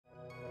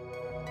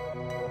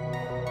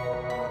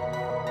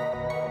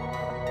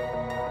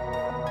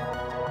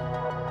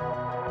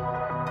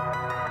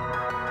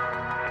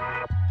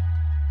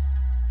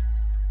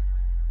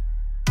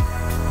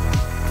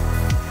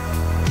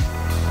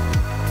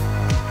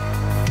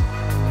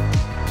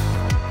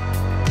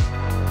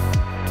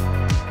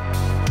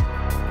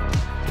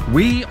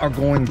We are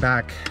going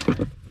back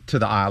to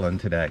the island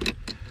today.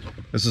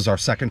 This is our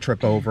second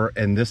trip over,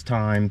 and this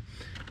time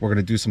we're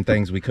gonna do some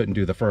things we couldn't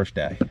do the first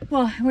day.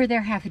 Well, we're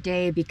there half a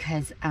day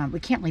because we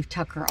can't leave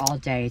Tucker all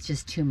day. It's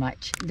just too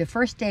much. The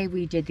first day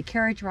we did the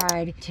carriage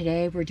ride.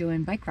 Today we're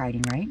doing bike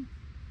riding, right?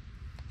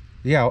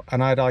 Yeah,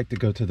 and I'd like to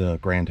go to the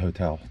Grand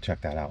Hotel, check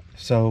that out.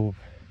 So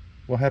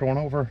we'll head on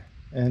over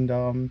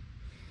and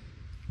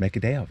make a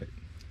day of it.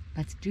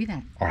 Let's do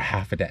that. Or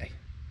half a day.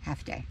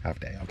 Half day. Half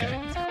day,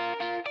 okay.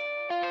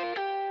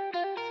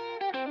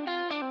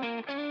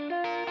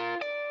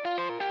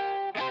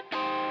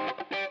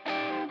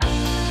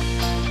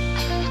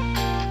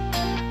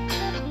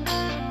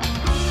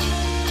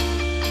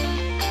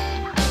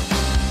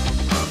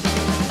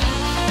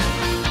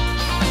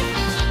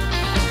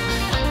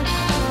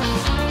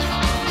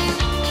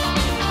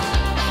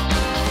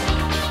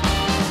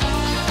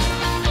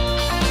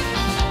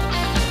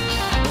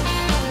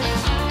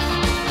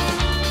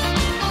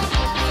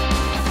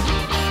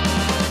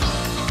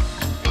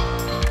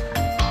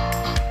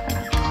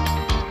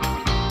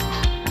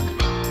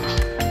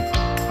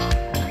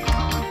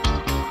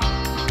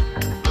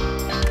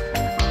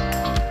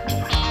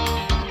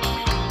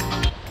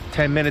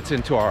 10 minutes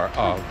into our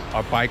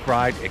bike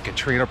ride, and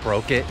Katrina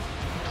broke it.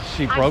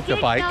 She broke the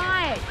bike.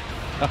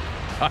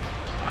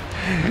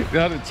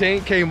 Now the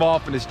chain came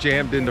off and it's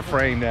jammed in the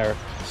frame there.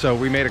 So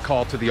we made a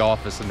call to the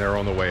office and they're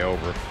on the way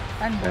over.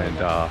 And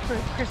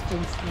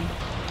Kristen's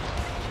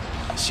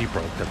she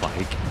broke the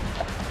bike.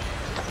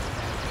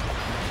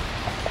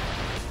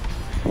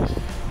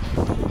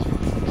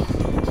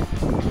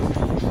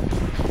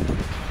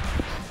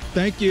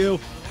 Thank you.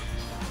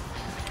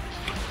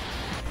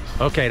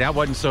 Okay, that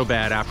wasn't so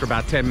bad. After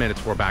about 10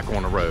 minutes, we're back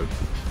on the road.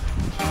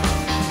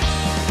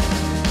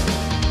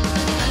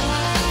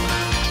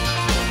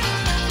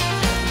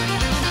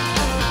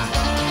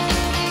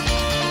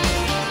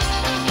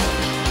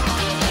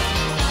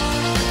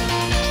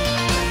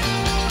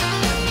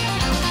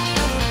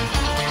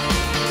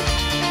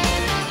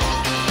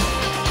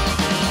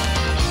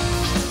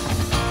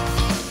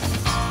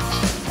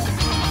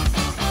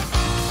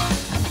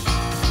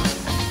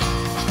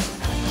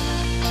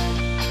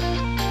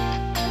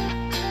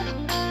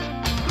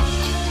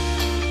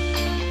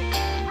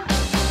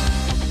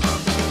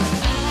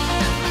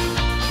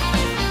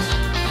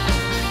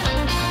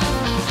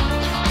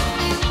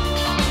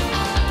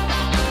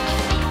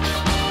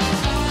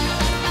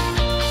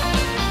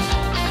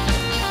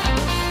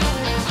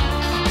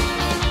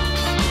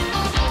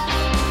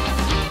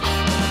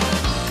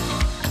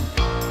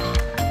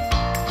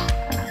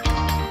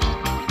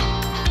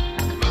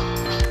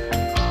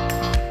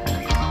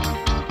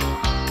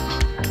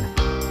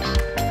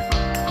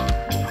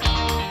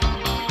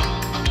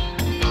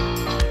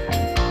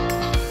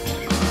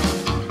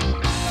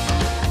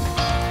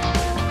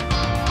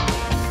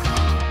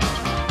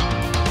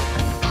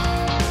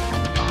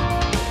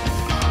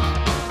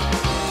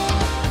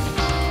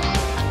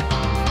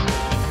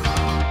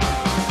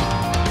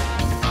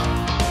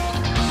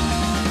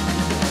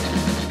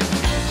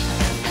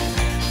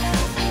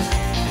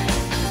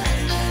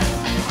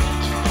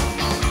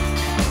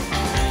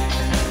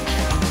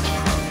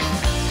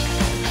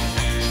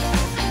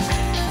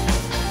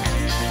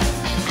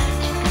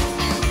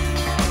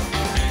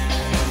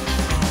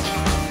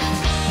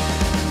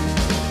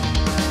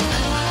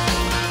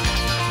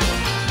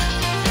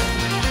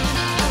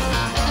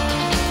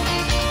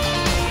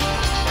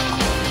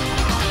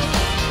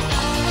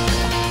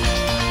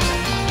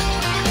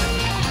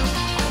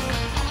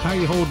 How are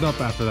you holding up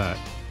after that?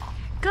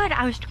 Good.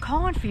 I was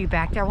calling for you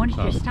back there. I wanted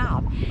you to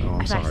stop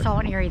because I saw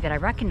an area that I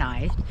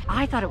recognized.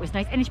 I thought it was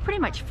nice, and it's pretty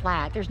much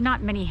flat. There's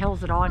not many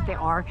hills at all. If they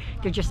are,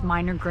 they're just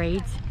minor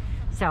grades.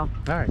 So, all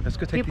right, let's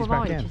go take these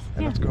back in,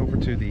 and let's go over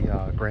to the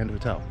Grand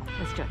Hotel.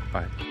 Let's do it.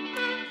 Bye.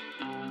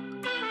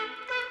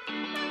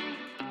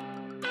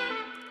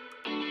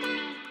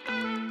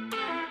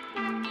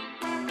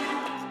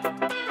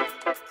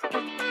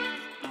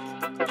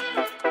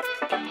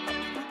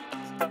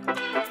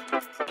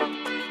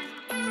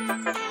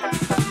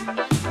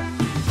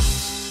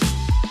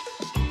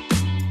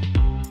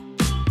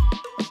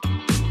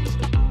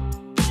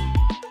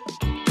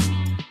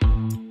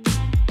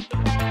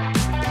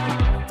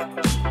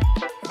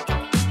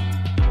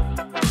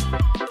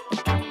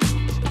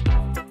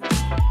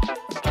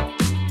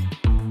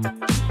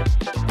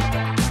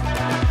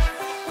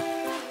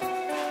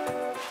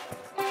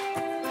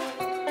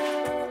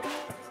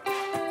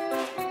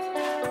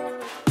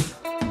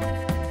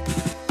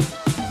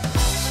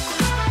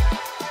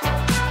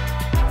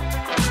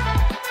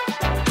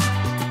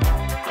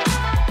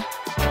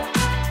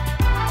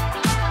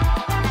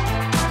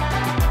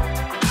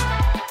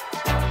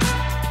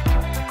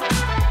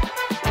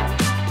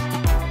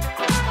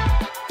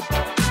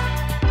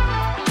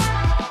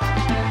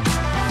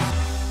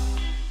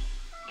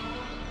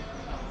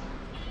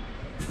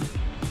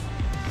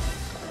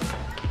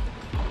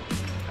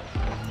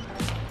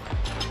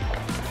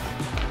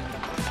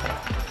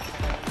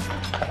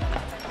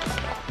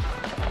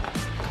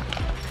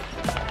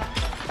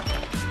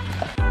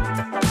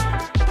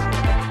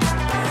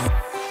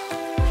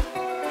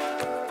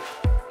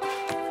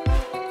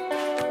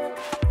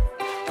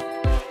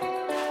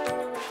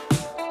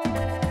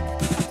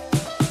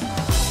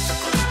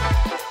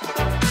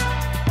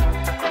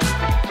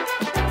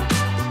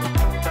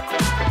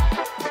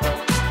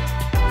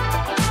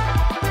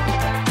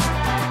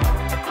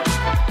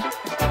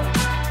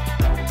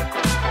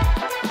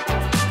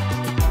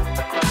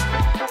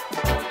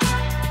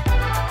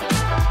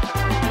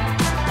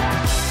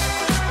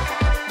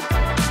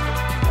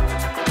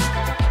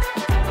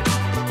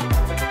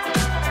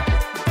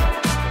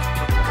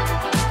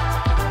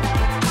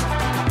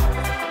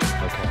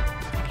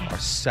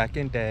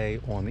 second day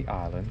on the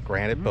island.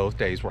 Granted, both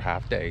days were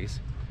half days.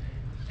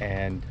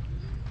 And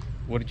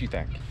what did you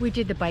think? We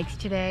did the bikes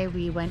today.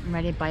 We went and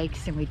rented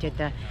bikes, and we did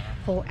the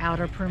whole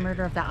outer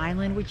perimeter of the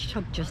island, which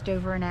took just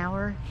over an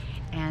hour.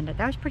 And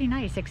that was pretty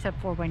nice, except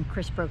for when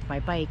Chris broke my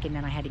bike, and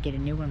then I had to get a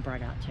new one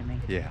brought out to me.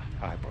 Yeah,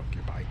 I broke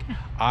your bike.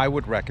 I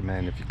would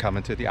recommend, if you're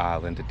coming to the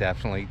island, to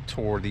definitely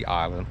tour the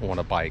island on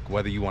a bike.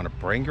 Whether you want to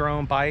bring your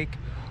own bike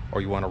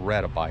or you want to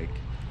rent a bike,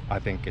 I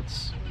think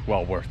it's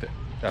well worth it.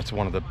 That's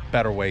one of the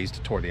better ways to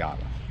tour the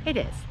island. It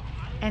is.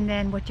 And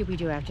then what did we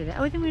do after that?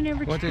 Oh, then we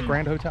never went to the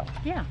Grand Hotel.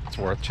 Yeah. It's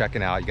worth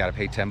checking out. You got to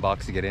pay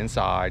 $10 to get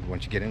inside.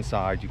 Once you get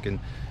inside, you can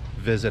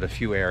visit a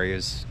few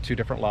areas, 2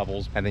 different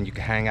levels, and then you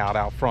can hang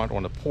out front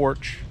on the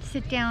porch.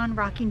 Sit down,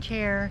 rocking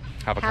chair.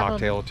 Have a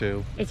cocktail or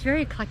two. It's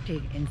very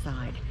eclectic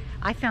inside.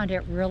 I found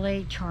it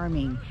really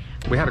charming.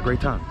 We had a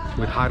great time.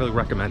 We'd highly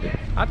recommend it.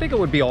 I think it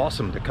would be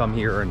awesome to come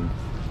here and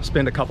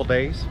spend a couple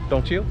days,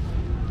 don't you?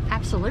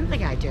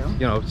 Absolutely, I do.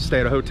 You know, stay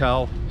at a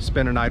hotel,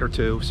 spend a night or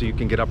two, so you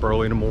can get up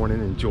early in the morning,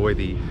 enjoy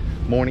the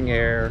morning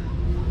air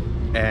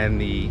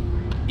and the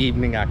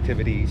evening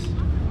activities.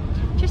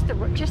 Just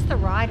the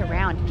ride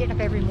around, getting up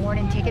every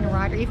morning, taking a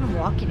ride, or even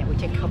walking it would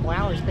take a couple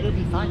hours, but it would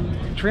be fun.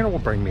 Katrina will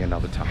bring me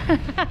another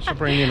time. She'll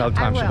bring me another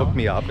time. She'll hook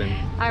me up and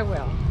I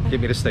will. Get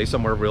me to stay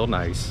somewhere real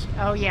nice.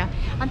 Oh yeah,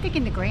 I'm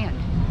thinking the Grand.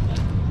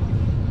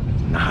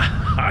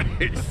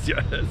 Nice,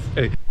 yes.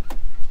 Hey.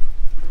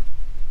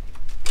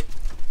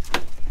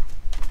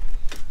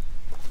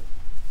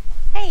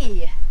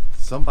 Hey.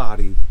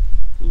 Somebody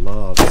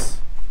loves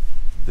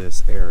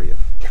this area.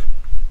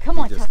 Come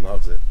on, he just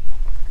loves it.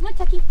 Come on,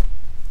 Tucky.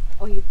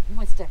 Oh, he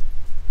wants to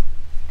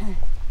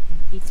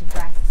eat some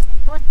grass.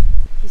 Come on.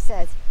 He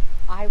says,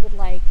 I would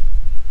like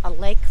a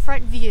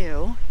lakefront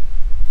view,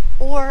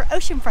 or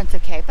oceanfront's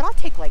okay, but I'll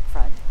take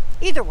lakefront.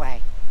 Either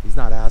way. He's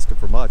not asking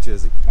for much,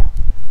 is he? No.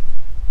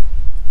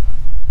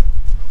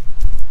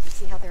 You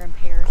see how they're in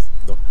pairs?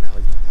 Look, now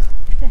he's not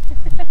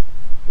happy.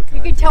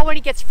 You can tell when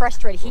he gets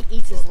frustrated, he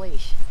eats his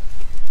leash.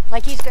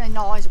 Like he's going to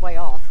gnaw his way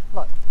off.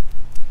 Look.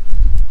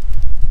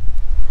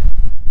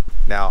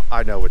 Now,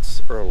 I know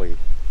it's early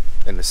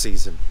in the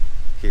season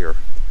here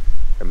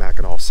in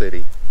Mackinaw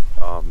City.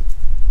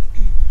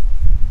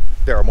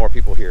 There are more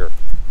people here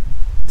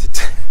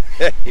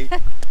today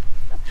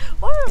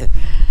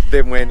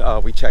than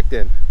when we checked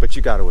in, but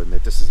you got to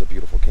admit this is a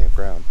beautiful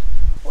campground.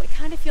 Well, it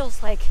kind of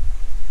feels like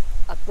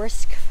a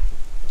brisk,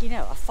 you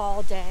know, a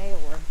fall day,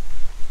 or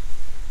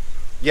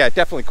yeah, it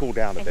definitely cooled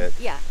down a bit.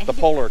 Yeah, the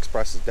Polar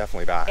Express is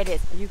definitely back. It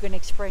is. Are you going to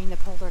explain the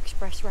Polar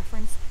Express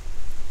reference?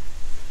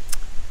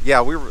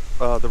 Yeah, we were.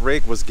 The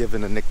rig was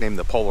given a nickname,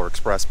 the Polar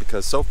Express,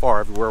 because so far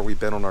everywhere we've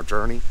been on our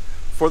journey,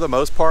 for the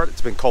most part,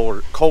 it's been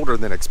colder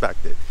than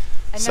expected.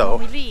 And then when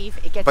we leave,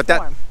 it gets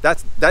warm.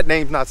 That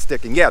name's not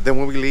sticking. Yeah, then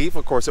when we leave,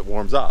 of course, it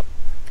warms up.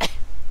 And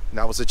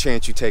that was a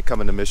chance you take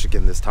coming to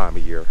Michigan this time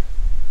of year.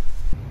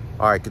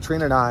 All right,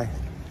 Katrina and I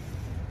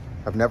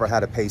have never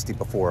had a pasty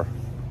before,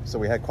 so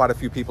we had quite a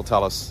few people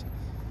tell us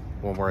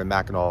when we're in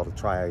Mackinac to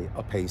try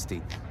a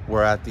pasty.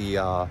 We're at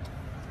the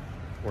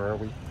where are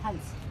we?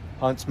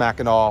 Hunt's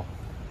Mackinac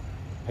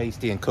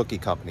Pasty and Cookie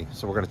Company.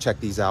 So we're going to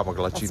check these out. We're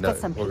going to let you know.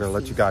 We're going to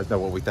let you guys know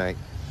what we think.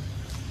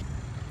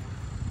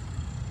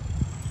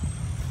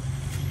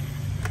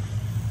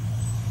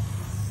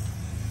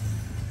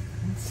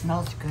 It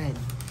smells good.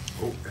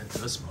 Oh, that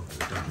does smell good,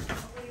 doesn't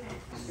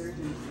it?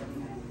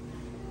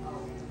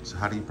 So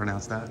how do you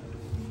pronounce that?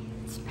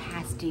 It's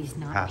pasties,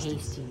 not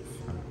pasties.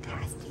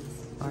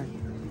 Pasties.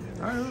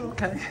 Oh,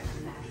 okay.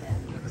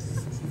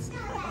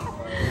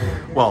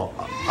 Well,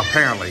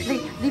 apparently...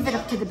 Leave it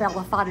up to the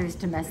Bellafatos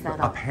to mess that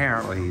up.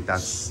 Apparently,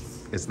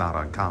 it's not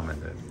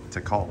uncommon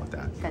to call it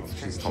that. That's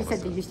true. She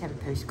said they used to have a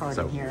postcard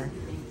in here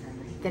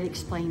that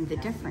explained the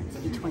difference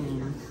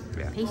between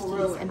pasties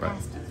and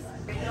pasties.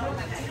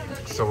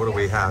 So what do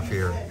we have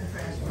here?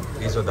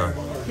 These are the...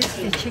 This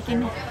is the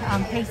chicken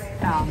pasty.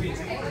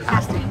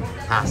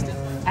 Pasty.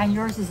 And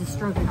yours is a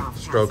stroganoff.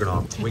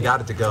 Stroganoff. We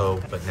got it to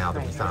go, but now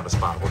that we found a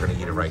spot, we're going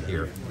to eat it right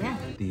here. Yeah.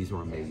 These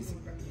are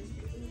amazing.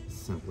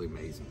 Simply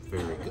amazing.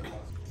 Very good.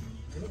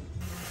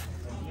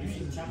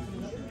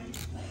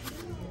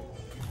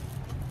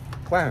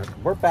 Wow,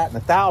 we're batting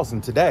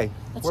 1,000 today.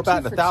 We're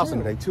batting 1,000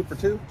 today. 2 for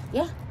 2?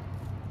 Yeah.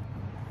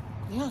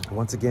 Yeah.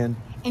 Once again.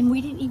 And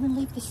we didn't even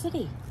leave the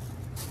city.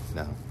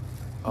 No.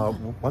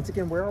 Once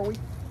again, where are we?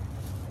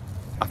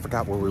 I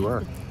forgot where we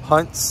were.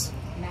 Hunt's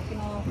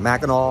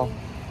Mackinac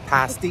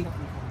Pasty.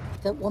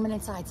 The woman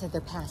inside said they're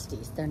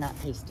pasties. They're not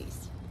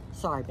pasties.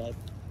 Sorry, babe.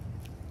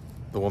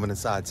 The woman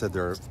inside said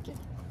they're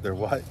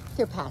what?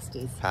 They're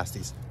pasties.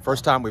 Pasties.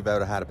 First time we've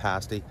ever had a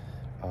pasty,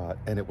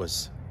 and it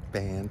was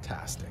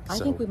fantastic. I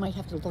think we might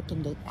have to look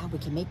into how we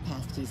can make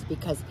pasties,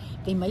 because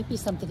they might be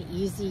something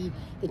easy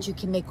that you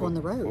can make on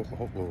the road.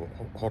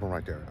 Hold on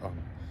right there.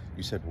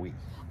 You said we.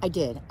 I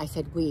did. I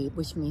said we,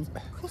 which means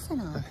Chris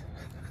and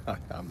I.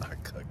 I'm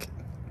not cooking.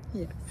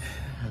 Yeah.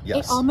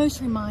 Yes. It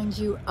almost reminds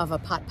you of a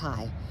pot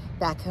pie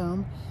back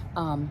home,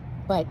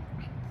 but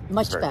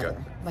much better.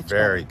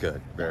 Very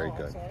good. Very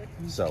good.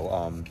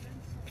 So,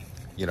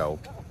 you know,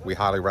 We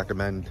highly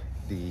recommend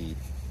the,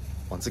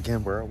 once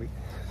again, where are we?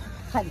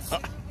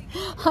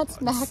 Hunt's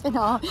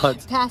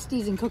Mackinaw,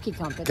 Pasties and Cookie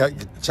Company.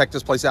 Check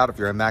this place out if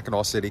you're in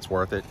Mackinaw City. It's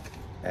worth it.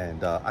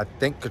 And I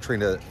think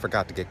Katrina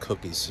forgot to get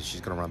cookies, so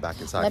she's going to run back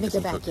inside. Let me and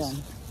go get back some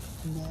cookies.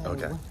 in. No.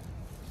 Okay.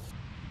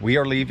 We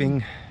are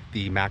leaving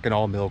the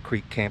Mackinaw Mill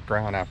Creek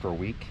Campground after a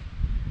week,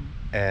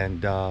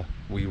 and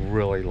we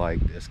really like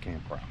this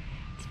campground.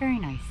 It's very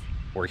nice.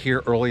 We're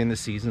here early in the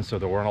season, so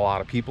there weren't a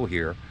lot of people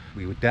here.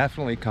 We would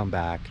definitely come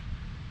back,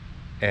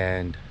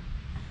 and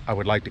I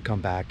would like to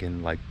come back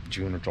in like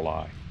June or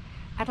July.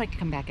 I'd like to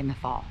come back in the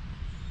fall.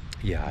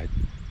 Yeah,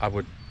 I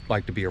would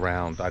like to be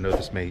around. I know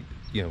this may,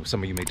 you know,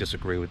 some of you may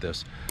disagree with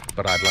this,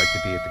 but I'd like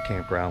to be at the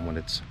campground when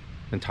it's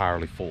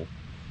entirely full,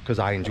 because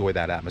I enjoy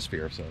that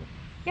atmosphere. So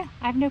yeah,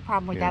 I have no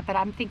problem with that, but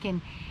I'm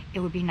thinking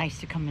it would be nice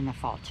to come in the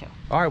fall too.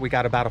 All right, we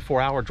got about a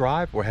 4-hour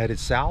drive. We're headed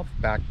south,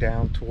 back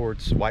down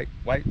towards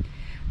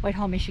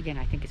Whitehall, Michigan,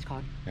 I think it's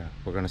called. Yeah,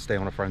 we're going to stay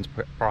on a friend's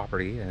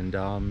property, and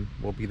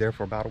we'll be there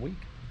for about a week.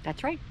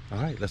 That's right. All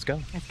right, let's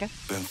go. Let's go.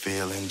 Been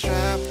feeling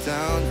trapped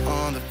down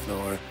on the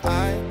floor.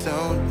 I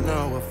don't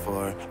know what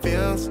for.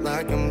 Feels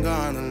like I'm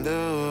gonna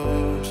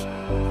lose.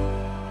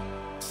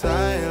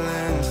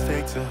 Silence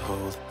takes a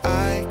hold.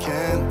 I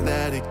can't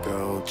let it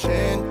go.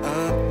 Chain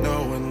up,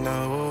 no one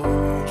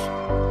knows.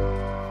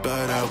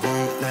 But I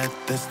won't let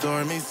the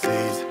stormy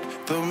seas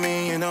throw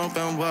me in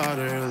open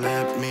water.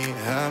 Let me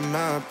have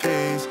my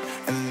peace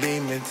and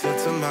leave me till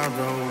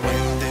tomorrow.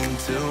 Wind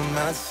into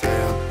my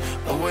sail,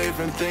 away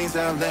from things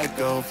I let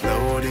go,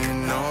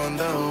 floating on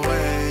the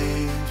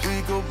waves.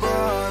 We go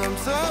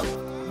bottoms up,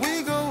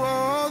 we go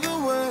all the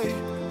way.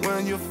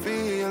 When you feel